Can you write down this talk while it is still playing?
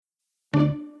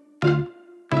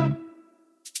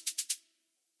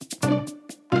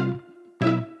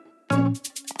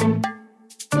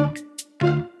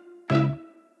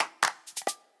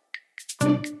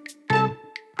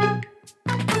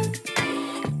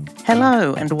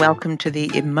Hello, and welcome to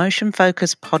the Emotion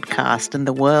Focus podcast and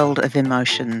the world of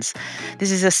emotions.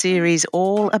 This is a series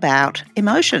all about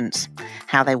emotions,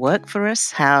 how they work for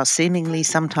us, how seemingly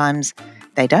sometimes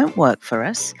they don't work for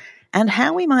us, and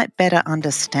how we might better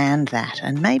understand that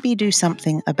and maybe do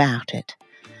something about it.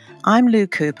 I'm Lou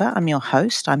Cooper. I'm your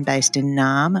host. I'm based in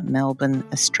Naarm, Melbourne,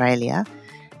 Australia.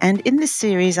 And in this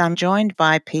series, I'm joined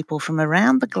by people from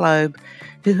around the globe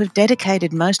who have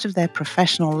dedicated most of their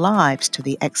professional lives to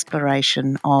the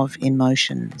exploration of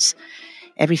emotions.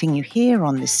 Everything you hear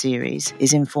on this series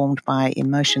is informed by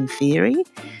emotion theory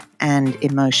and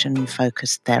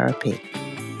emotion-focused therapy.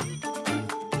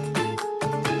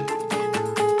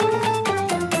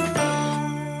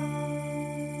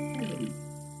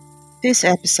 This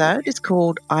episode is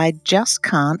called I Just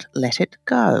Can't Let It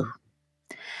Go.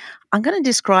 I'm going to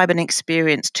describe an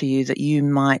experience to you that you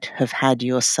might have had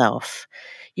yourself.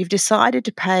 You've decided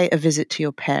to pay a visit to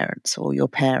your parents or your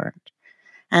parent,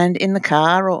 and in the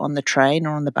car or on the train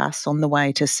or on the bus on the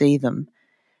way to see them,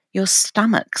 your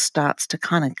stomach starts to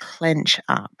kind of clench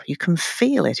up. You can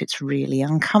feel it. It's really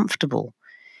uncomfortable.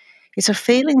 It's a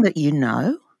feeling that you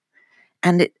know,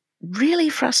 and it really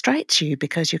frustrates you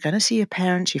because you're going to see your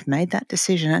parents, you've made that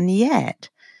decision, and yet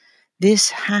this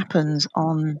happens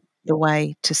on the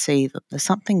way to see them. There's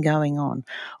something going on.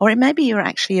 Or it maybe you're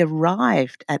actually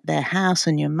arrived at their house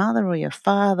and your mother or your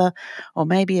father or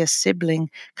maybe a sibling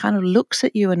kind of looks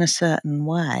at you in a certain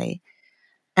way.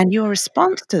 And your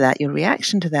response to that, your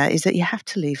reaction to that is that you have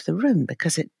to leave the room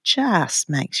because it just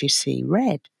makes you see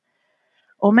red.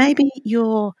 Or maybe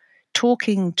you're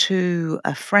talking to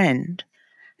a friend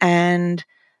and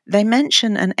they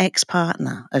mention an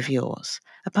ex-partner of yours,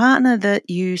 a partner that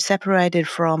you separated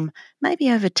from maybe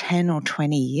over 10 or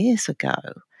 20 years ago.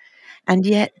 And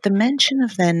yet the mention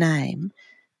of their name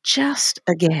just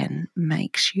again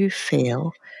makes you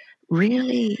feel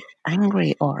really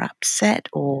angry or upset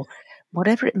or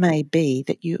whatever it may be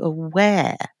that you're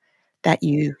aware that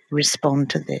you respond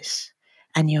to this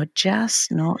and you're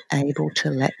just not able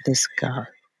to let this go.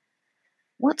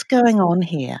 What's going on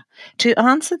here? To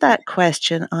answer that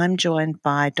question, I'm joined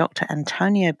by Dr.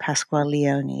 Antonio Pascual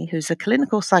Leone, who's a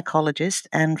clinical psychologist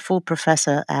and full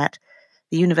professor at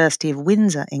the University of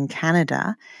Windsor in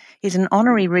Canada. He's an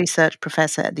honorary research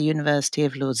professor at the University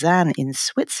of Lausanne in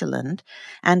Switzerland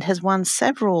and has won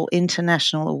several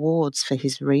international awards for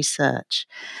his research.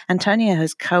 Antonio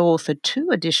has co-authored 2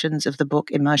 editions of the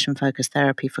book Emotion Focused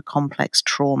Therapy for Complex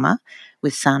Trauma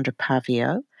with Sandra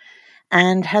Pavio,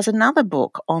 and has another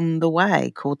book on the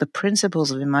way called The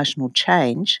Principles of Emotional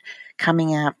Change,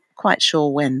 coming out quite sure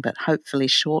when, but hopefully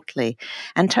shortly.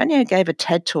 Antonio gave a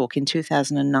TED Talk in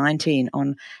 2019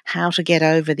 on how to get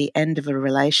over the end of a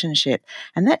relationship,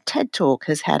 and that TED Talk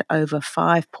has had over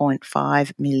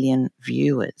 5.5 million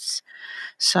viewers.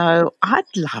 So I'd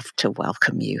love to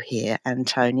welcome you here,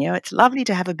 Antonio. It's lovely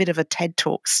to have a bit of a TED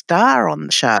Talk star on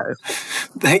the show.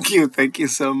 Thank you. Thank you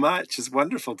so much. It's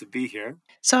wonderful to be here.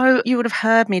 So you would have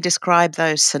heard me describe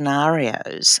those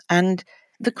scenarios. And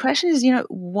the question is,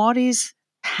 what is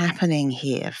happening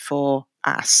here for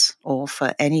us or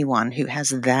for anyone who has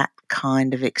that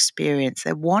kind of experience?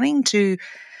 They're wanting to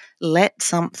let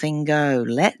something go,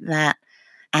 let that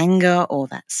anger or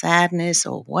that sadness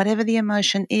or whatever the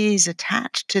emotion is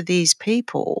attached to these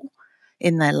people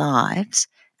in their lives,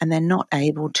 and they're not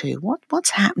able to. What's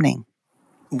happening?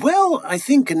 Well, I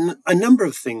think a number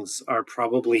of things are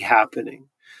probably happening.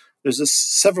 There's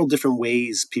several different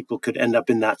ways people could end up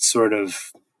in that sort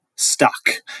of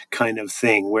stuck kind of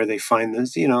thing where they find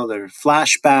this, there are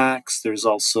flashbacks. There's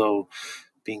also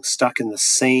being stuck in the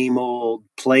same old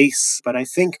place. But I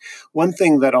think one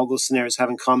thing that all those scenarios have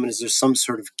in common is there's some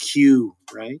sort of cue,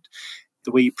 right?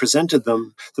 The way you presented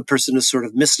them, the person is sort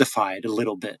of mystified a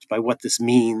little bit by what this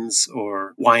means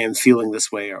or why I'm feeling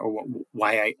this way or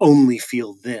why I only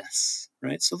feel this,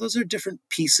 right? So those are different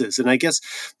pieces. And I guess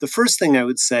the first thing I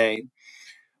would say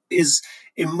is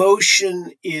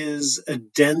emotion is a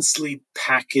densely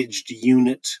packaged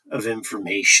unit of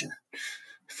information.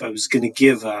 If I was going to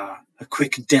give a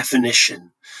quick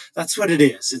definition, that's what it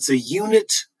is. It's a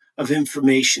unit of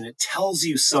information. It tells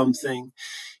you something.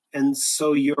 And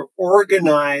so you're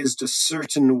organized a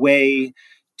certain way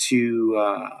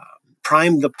to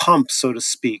prime the pump, so to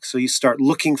speak. So you start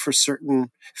looking for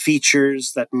certain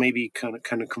features that maybe kind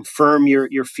of confirm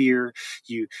your fear.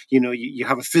 You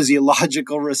have a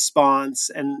physiological response,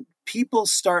 and people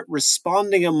start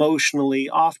responding emotionally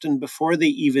often before they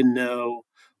even know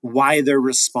why they're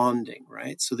responding,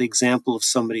 right? So the example of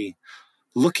somebody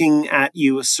looking at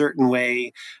you a certain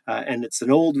way, and it's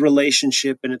an old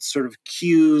relationship, and it sort of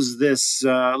cues this,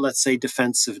 let's say,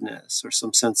 defensiveness or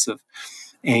some sense of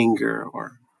anger,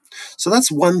 or so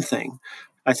that's one thing.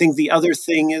 I think the other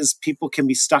thing is people can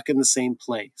be stuck in the same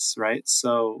place, right?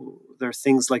 So there are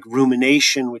things like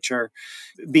rumination, which are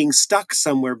being stuck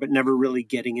somewhere but never really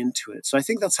getting into it. So I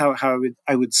think that's how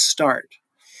I would start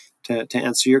to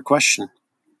answer your question.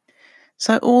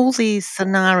 So all these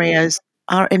scenarios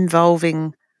are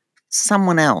involving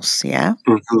someone else, yeah?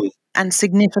 Mhm. And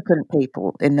significant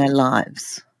people in their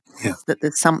lives, Yeah. that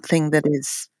there's something that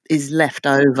is left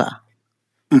over.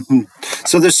 Mhm.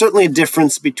 So there's certainly a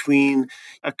difference between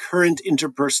a current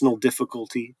interpersonal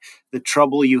difficulty, the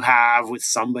trouble you have with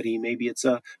somebody. Maybe it's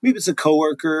a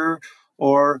coworker,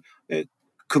 or it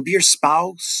could be your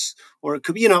spouse, or it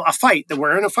could be a fight that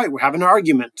we're in a fight, we're having an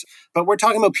argument. But we're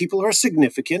talking about people who are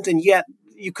significant, and yet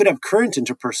you could have current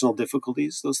interpersonal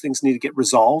difficulties. Those things need to get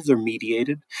resolved or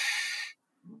mediated.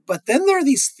 But then there are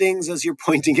these things, as you're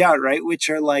pointing out, right, which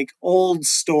are like old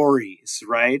stories,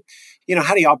 right?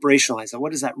 How do you operationalize that?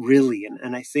 What is that really?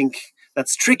 And I think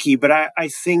that's tricky, but I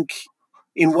think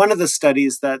in one of the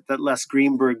studies that Les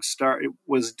Greenberg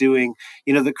was doing,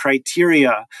 the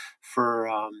criteria for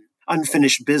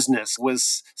unfinished business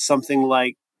was something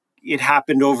like it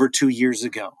happened over 2 years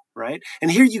ago, right?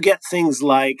 And here you get things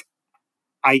like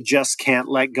I just can't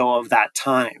let go of that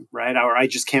time, right? Or I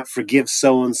just can't forgive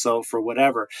so and so for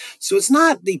whatever. So it's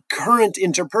not the current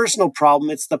interpersonal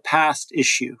problem, it's the past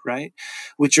issue, right?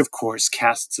 Which, of course,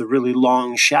 casts a really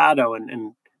long shadow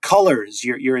and colors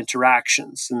your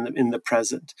interactions in the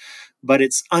present. But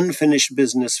it's unfinished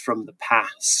business from the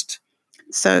past.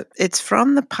 So it's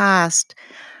from the past.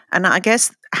 And I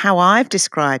guess how I've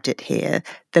described it here,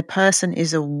 the person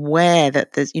is aware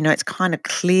that it's kind of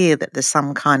clear that there's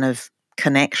some kind of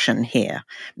connection here.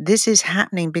 This is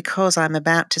happening because I'm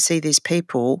about to see these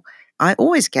people. I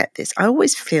always get this. I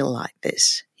always feel like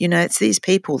this. It's these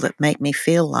people that make me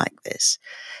feel like this.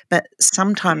 But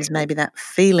sometimes maybe that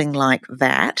feeling like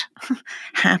that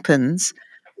happens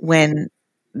when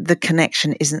the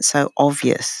connection isn't so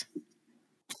obvious.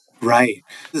 Right.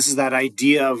 This is that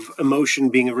idea of emotion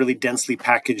being a really densely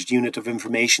packaged unit of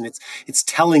information. It's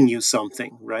telling you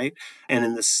something, right? And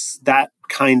in that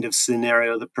kind of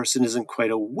scenario, the person isn't quite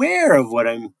aware of what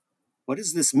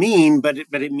does this mean, but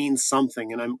it means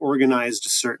something, and I'm organized a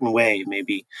certain way,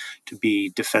 maybe to be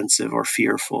defensive or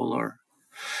fearful, or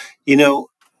you know,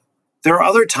 there are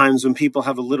other times when people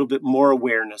have a little bit more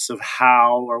awareness of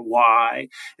how or why,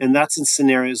 and that's in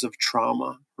scenarios of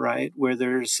trauma, right? Where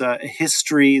there's a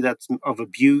history that's of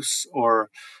abuse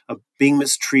or of being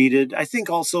mistreated. I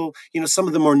think also, some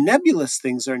of the more nebulous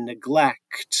things are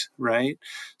neglect, right?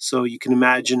 So you can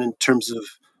imagine in terms of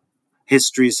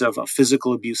histories of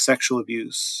physical abuse, sexual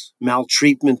abuse,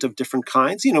 maltreatment of different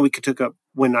kinds. We could take up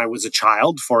when I was a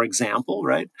child, for example,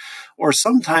 right? Or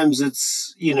sometimes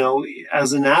it's,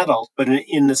 as an adult, but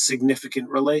in a significant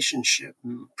relationship,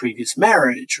 previous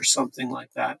marriage or something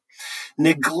like that.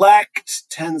 Neglect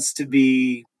tends to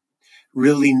be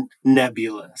really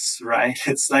nebulous, right?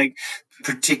 It's like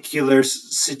particular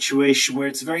situation where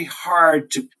it's very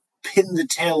hard to pin the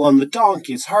tail on the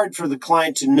donkey. It's hard for the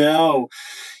client to know.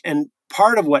 And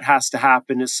part of what has to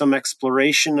happen is some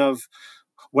exploration of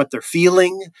what they're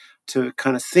feeling, to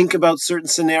kind of think about certain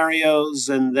scenarios,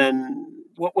 and then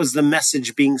what was the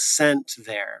message being sent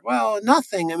there? Well,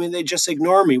 nothing. I mean, they just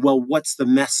ignore me. Well, what's the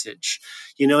message?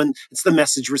 And it's the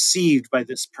message received by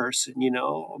this person,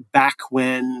 back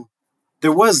when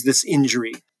there was this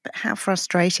injury. But how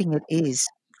frustrating it is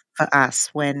for us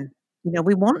when,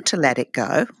 we want to let it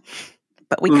go,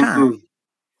 but we can't.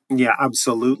 Hmm. Yeah,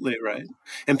 absolutely right.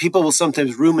 And people will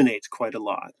sometimes ruminate quite a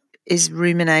lot. Is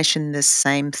rumination the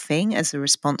same thing as a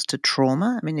response to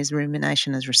trauma? I mean, is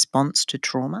rumination a response to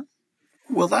trauma?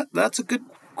 Well, that's a good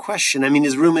question. I mean,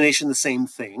 is rumination the same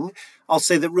thing? I'll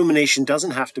say that rumination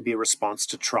doesn't have to be a response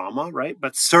to trauma, right?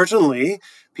 But certainly,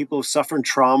 people who suffer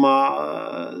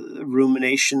trauma,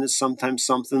 rumination is sometimes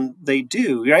something they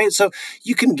do, right? So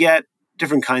you can get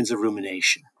different kinds of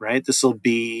rumination, right? This will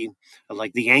be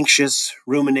like the anxious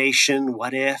rumination,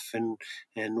 what if, and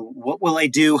what will I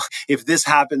do if this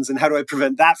happens, and how do I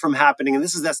prevent that from happening? And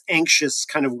this is this anxious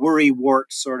kind of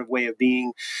worry-wart sort of way of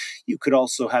being. You could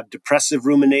also have depressive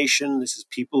rumination. This is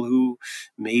people who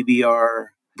maybe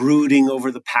are brooding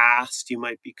over the past. You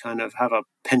might be kind of have a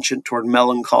penchant toward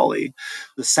melancholy,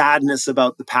 the sadness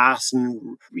about the past.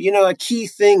 And, a key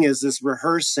thing is this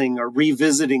rehearsing or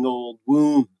revisiting old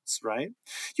wounds, right?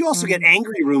 You also get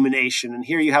angry rumination. And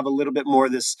here you have a little bit more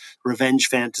this revenge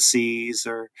fantasies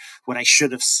or what I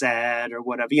should have said or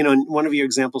whatever. And one of your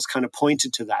examples kind of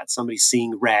pointed to that, somebody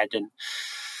seeing red. And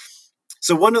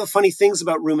so one of the funny things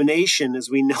about rumination is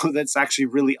we know that's actually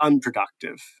really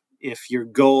unproductive. if your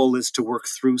goal is to work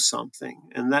through something.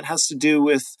 And that has to do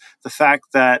with the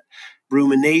fact that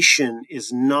rumination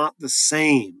is not the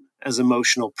same as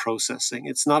emotional processing.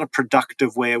 It's not a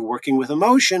productive way of working with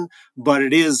emotion, but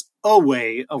it is a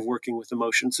way of working with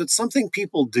emotion. So it's something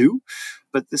people do,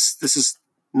 but this is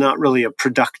not really a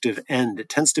productive end. It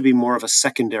tends to be more of a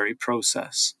secondary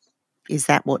process. Is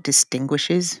that what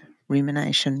distinguishes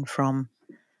rumination from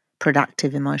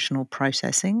productive emotional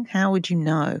processing? How would you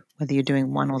know whether you're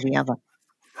doing one or the other?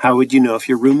 How would you know if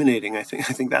you're ruminating? I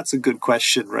think that's a good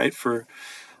question, right? For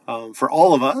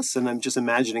all of us, and I'm just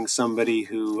imagining somebody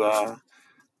who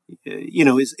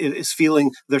is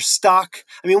feeling they're stuck.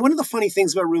 I mean, one of the funny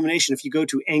things about rumination, if you go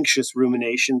to anxious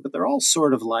rumination, but they're all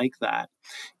sort of like that,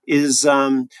 is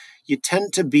you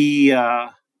tend to be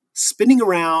spinning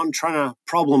around trying to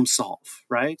problem solve,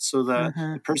 right? So the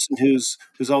Mhm. person who's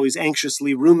always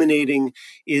anxiously ruminating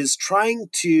is trying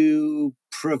to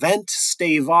prevent,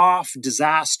 stave off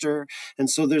disaster. And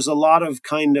so there's a lot of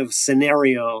kind of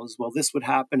scenarios. Well, this would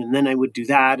happen, and then I would do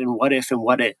that, and what if, and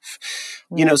what if.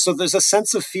 Yeah. So there's a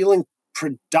sense of feeling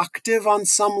productive on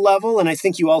some level. And I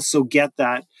think you also get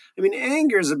that. I mean,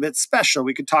 anger is a bit special.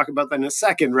 We could talk about that in a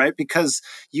second, right? Because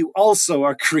you also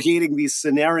are creating these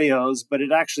scenarios, but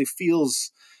it actually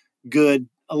feels good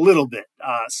a little bit.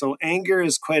 So anger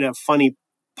is quite a funny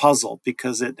puzzle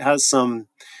because it has some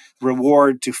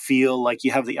reward to feel like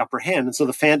you have the upper hand. And so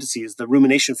the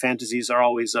rumination fantasies are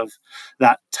always of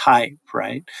that type,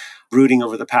 right? Brooding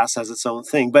over the past has its own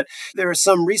thing. But there are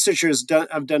some researchers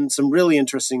have done some really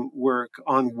interesting work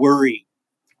on worry.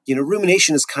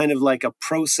 Rumination is kind of like a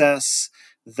process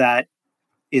that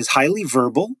is highly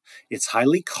verbal, it's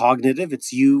highly cognitive,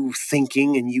 it's you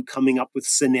thinking and you coming up with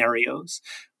scenarios,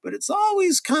 but it's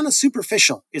always kind of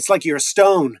superficial. It's like you're a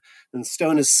stone and the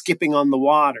stone is skipping on the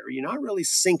water. You're not really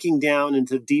sinking down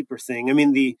into the deeper thing. I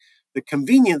mean, the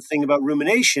convenient thing about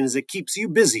rumination is it keeps you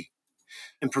busy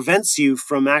and prevents you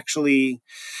from actually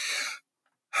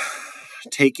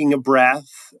taking a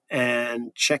breath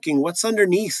and checking what's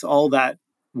underneath all that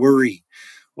worry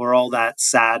or all that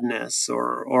sadness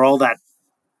or all that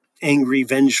angry,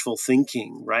 vengeful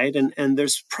thinking, right? And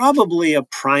there's probably a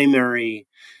primary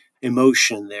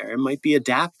emotion there. It might be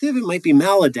adaptive, it might be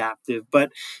maladaptive,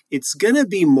 but it's going to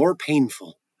be more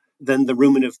painful than the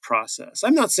ruminative process.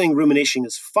 I'm not saying rumination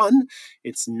is fun.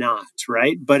 It's not,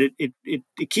 right? But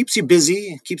it keeps you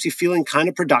busy, it keeps you feeling kind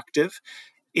of productive.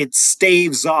 It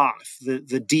staves off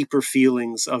the deeper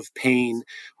feelings of pain,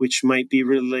 which might be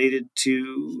related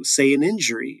to, say, an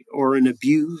injury or an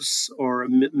abuse or a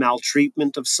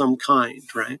maltreatment of some kind,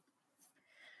 right?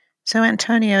 So,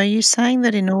 Antonio, are you saying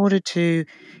that in order to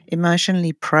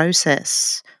emotionally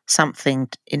process something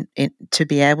to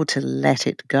be able to let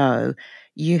it go,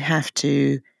 you have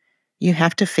to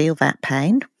feel that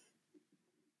pain?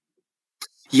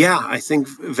 Yeah, I think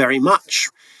very much.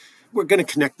 We're going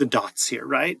to connect the dots here,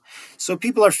 right? So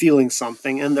people are feeling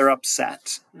something and they're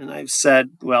upset. And I've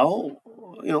said, well,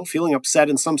 feeling upset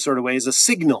in some sort of way is a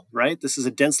signal, right? This is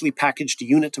a densely packaged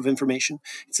unit of information.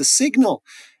 It's a signal.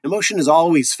 Emotion is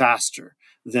always faster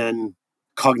than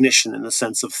cognition in the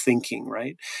sense of thinking,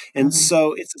 right? And Mhm.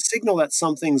 so it's a signal that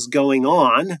something's going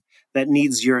on that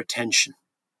needs your attention,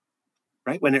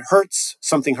 right? When it hurts,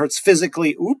 something hurts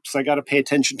physically. Oops, I got to pay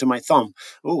attention to my thumb.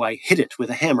 Oh, I hit it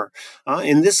with a hammer.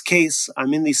 In this case,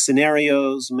 I'm in these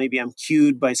scenarios. Maybe I'm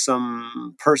cued by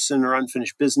some person or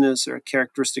unfinished business or a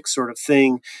characteristic sort of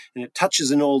thing, and it touches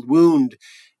an old wound.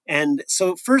 And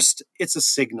so, first, it's a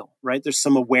signal, right? There's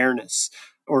some awareness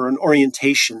or an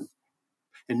orientation.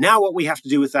 And now what we have to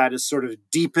do with that is sort of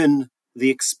deepen the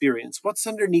experience. What's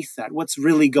underneath that? What's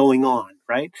really going on,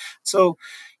 right? So,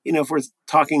 if we're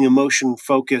talking emotion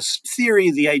focused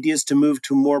theory, the idea is to move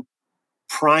to more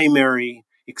primary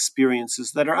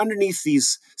experiences that are underneath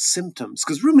these symptoms.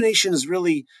 Because rumination is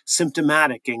really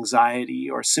symptomatic anxiety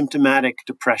or symptomatic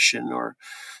depression or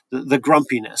the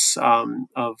grumpiness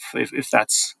of, if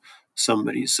that's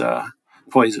somebody's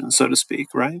poison, so to speak,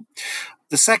 right?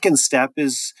 The second step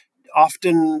is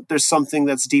often there's something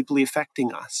that's deeply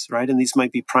affecting us, right? And these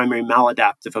might be primary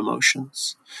maladaptive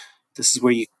emotions. This is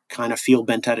where you kind of feel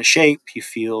bent out of shape. You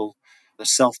feel the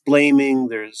self-blaming.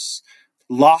 There's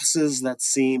losses that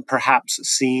perhaps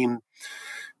seem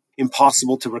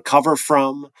impossible to recover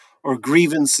from, or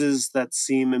grievances that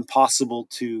seem impossible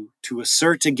to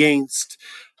assert against.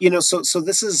 So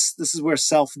this is where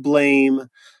self-blame,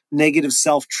 negative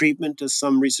self-treatment, as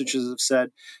some researchers have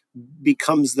said,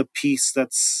 becomes the piece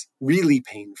that's really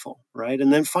painful, right?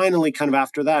 And then finally, kind of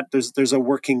after that, there's a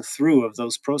working through of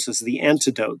those processes, the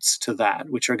antidotes to that,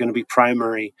 which are going to be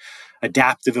primary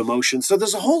adaptive emotions. So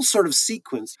there's a whole sort of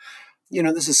sequence.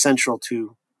 This is central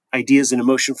to ideas in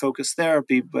emotion-focused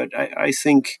therapy, but I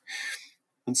think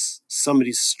when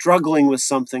somebody's struggling with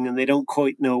something and they don't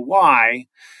quite know why,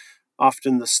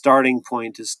 often the starting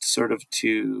point is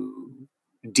to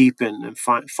deepen and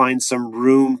find some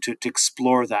room to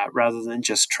explore that rather than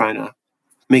just trying to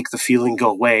make the feeling go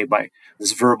away by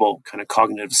this verbal kind of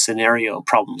cognitive scenario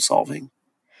problem solving.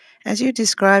 As you're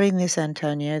describing this,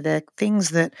 Antonio, there are things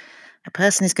that a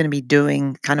person is going to be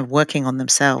doing, kind of working on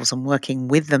themselves and working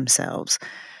with themselves.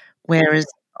 Whereas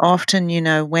often,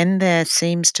 when there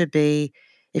seems to be,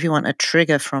 if you want, a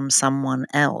trigger from someone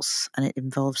else and it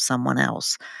involves someone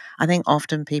else, I think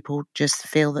often people just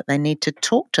feel that they need to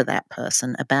talk to that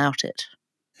person about it.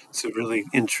 It's a really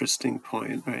interesting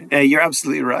point, right? Yeah, you're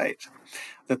absolutely right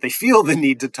that they feel the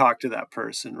need to talk to that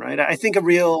person, right? I think a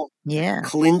real Yeah.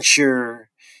 clincher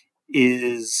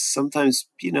is sometimes,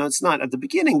 it's not at the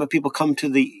beginning, but people come to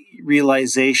the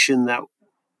realization that,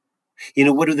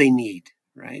 what do they need,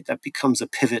 right? That becomes a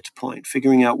pivot point,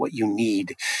 figuring out what you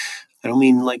need. I don't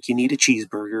mean like you need a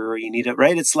cheeseburger or you need it,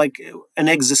 right? It's like an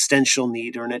existential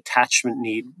need or an attachment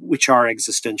need, which are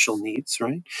existential needs,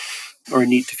 right? Or a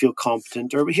need to feel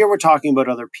competent. Or here we're talking about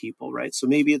other people, right? So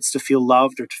maybe it's to feel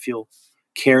loved or to feel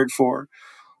cared for,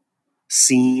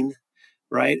 seen,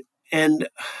 right? And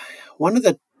one of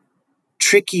the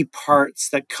tricky parts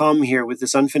that come here with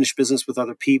this unfinished business with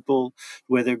other people,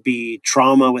 whether it be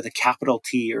trauma with a capital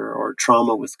T or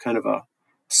trauma with kind of a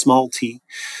small t,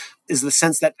 is the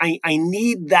sense that I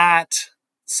need that,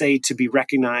 say, to be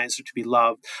recognized or to be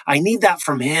loved. I need that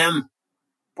from him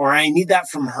or I need that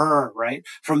from her, right?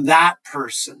 From that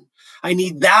person. I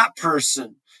need that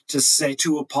person to say,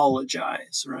 to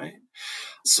apologize, right?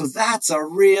 So that's a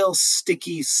real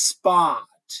sticky spot.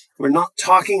 We're not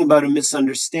talking about a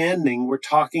misunderstanding. We're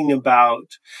talking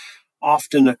about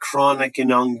often a chronic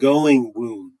and ongoing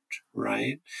wound,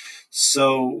 right?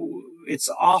 So it's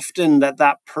often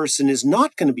that person is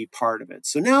not going to be part of it.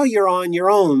 So now you're on your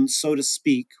own, so to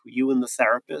speak, you and the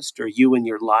therapist or you and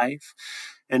your life.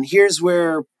 And here's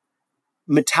where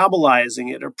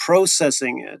metabolizing it or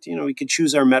processing it, we could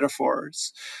choose our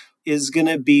metaphors, is going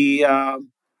to be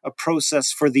a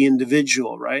process for the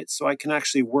individual, right? So I can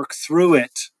actually work through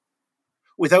it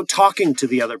without talking to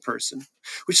the other person,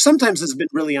 which sometimes has been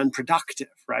really unproductive,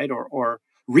 right? Or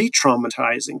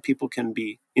re-traumatizing. People can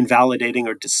be invalidating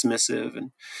or dismissive.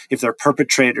 And if they're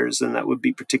perpetrators, then that would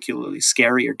be particularly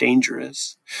scary or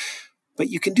dangerous. But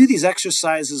you can do these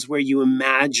exercises where you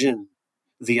imagine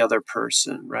the other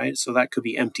person, right? So that could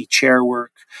be empty chair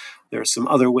work. There are some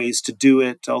other ways to do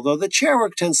it, although the chair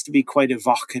work tends to be quite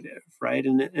evocative, right?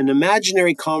 And an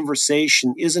imaginary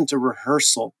conversation isn't a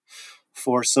rehearsal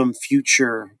for some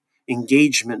future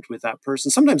engagement with that person.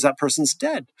 Sometimes that person's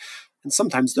dead, and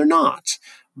sometimes they're not.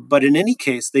 But in any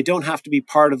case, they don't have to be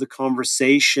part of the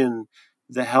conversation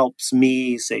that helps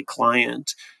me, say,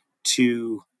 client,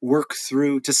 to work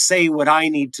through, to say what I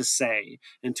need to say,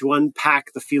 and to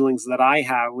unpack the feelings that I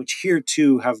have, which here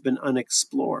too have been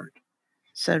unexplored.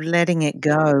 So letting it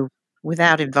go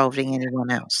without involving anyone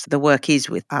else. The work is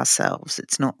with ourselves,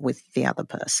 it's not with the other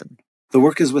person. The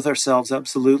work is with ourselves,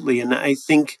 absolutely. And I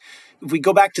think if we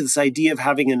go back to this idea of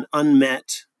having an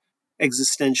unmet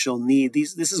existential need,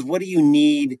 this is, what do you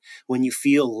need when you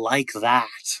feel like that?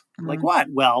 Like Mm. what?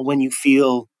 Well, when you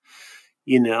feel,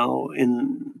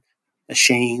 in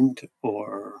ashamed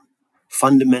or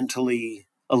fundamentally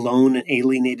alone and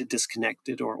alienated,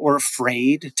 disconnected, or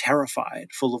afraid, terrified,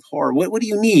 full of horror. What do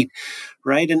you need?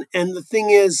 Right. And the thing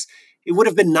is, it would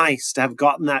have been nice to have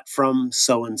gotten that from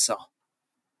so and so.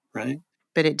 Right.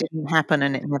 But it didn't happen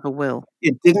and it never will.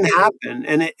 It didn't happen,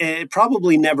 and it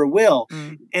probably never will.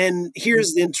 Mm. And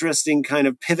here's the interesting kind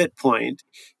of pivot point.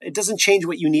 It doesn't change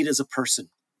what you need as a person.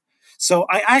 So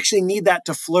I actually need that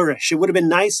to flourish. It would have been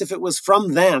nice if it was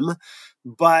from them,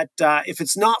 but if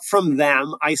it's not from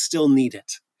them, I still need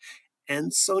it.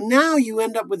 And so now you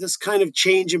end up with this kind of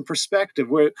change in perspective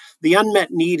where the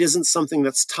unmet need isn't something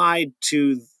that's tied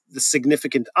to the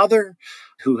significant other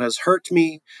who has hurt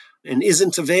me and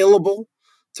isn't available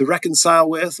to reconcile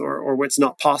with, or where it's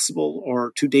not possible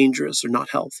or too dangerous or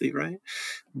not healthy, right?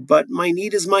 But my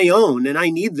need is my own, and I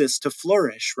need this to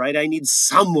flourish, right? I need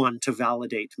someone to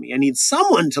validate me. I need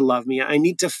someone to love me. I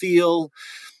need to feel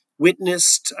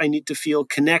witnessed. I need to feel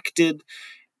connected.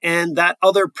 And that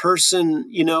other person,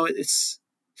 it's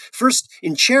first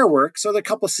in chair work. So there are a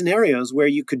couple of scenarios where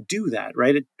you could do that,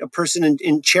 right? A person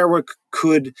in chair work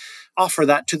could offer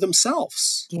that to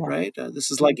themselves, Yeah. right?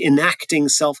 This is like enacting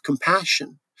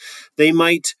self-compassion. They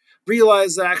might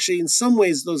realize that actually in some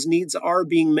ways those needs are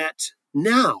being met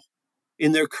now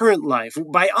in their current life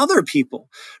by other people,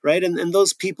 right? And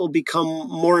those people become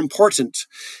more important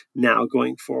now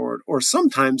going forward. Or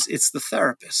sometimes it's the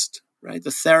therapist, right?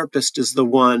 The therapist is the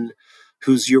one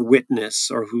who's your witness,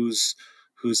 or who's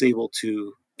able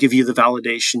to give you the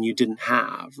validation you didn't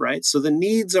have, right? So the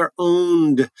needs are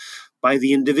owned by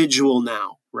the individual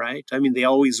now, right? I mean, they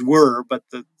always were, but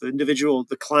the individual,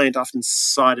 the client often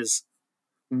saw it as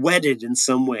wedded in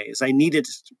some ways. I need it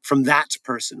from that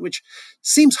person, which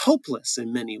seems hopeless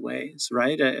in many ways,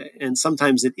 right? And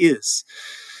sometimes it is.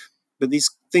 But these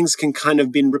things can kind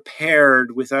of be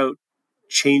repaired without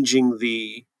changing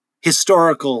the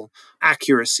historical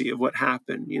accuracy of what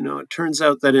happened. You know, it turns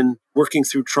out that in working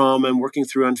through trauma and working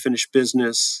through unfinished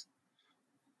business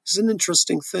is an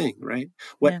interesting thing, right?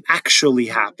 What Yeah. actually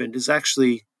happened is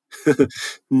actually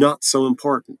not so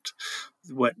important.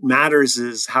 What matters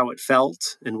is how it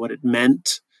felt and what it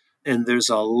meant. And there's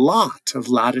a lot of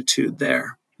latitude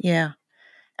there. Yeah.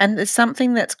 And there's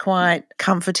something that's quite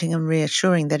comforting and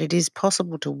reassuring, that it is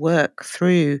possible to work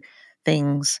through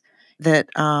things that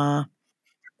are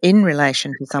in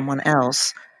relation to someone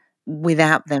else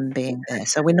without them being there.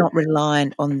 So we're not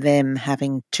reliant on them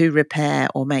having to repair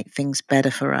or make things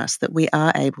better for us, that we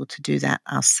are able to do that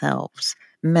ourselves,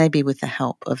 maybe with the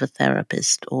help of a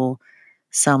therapist or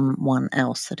someone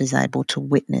else that is able to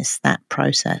witness that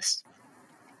process.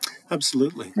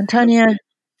 Absolutely. Antonio,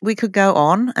 we could go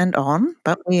on,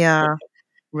 but we are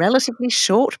relatively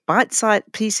short, bite-sized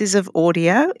pieces of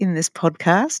audio in this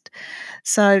podcast.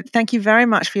 So thank you very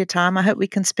much for your time. I hope we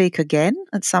can speak again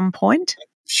at some point.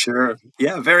 Sure.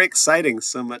 Yeah, very exciting.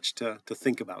 So much to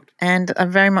think about. And I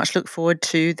very much look forward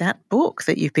to that book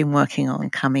that you've been working on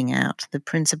coming out, The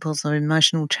Principles of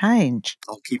Emotional Change.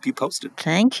 I'll keep you posted.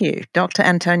 Thank you. Dr.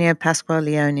 Antonio Pascual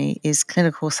Leone is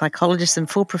clinical psychologist and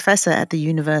full professor at the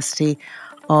University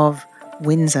of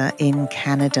Windsor in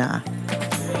Canada.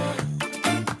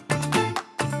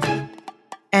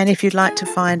 And if you'd like to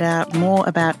find out more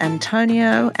about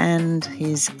Antonio and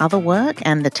his other work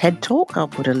and the TED Talk, I'll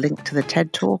put a link to the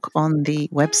TED Talk on the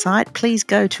website. Please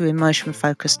go to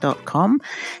emotionfocus.com,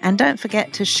 and don't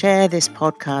forget to share this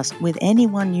podcast with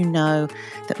anyone you know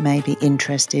that may be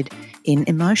interested in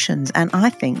emotions. And I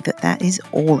think that is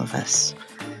all of us.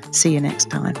 See you next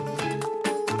time.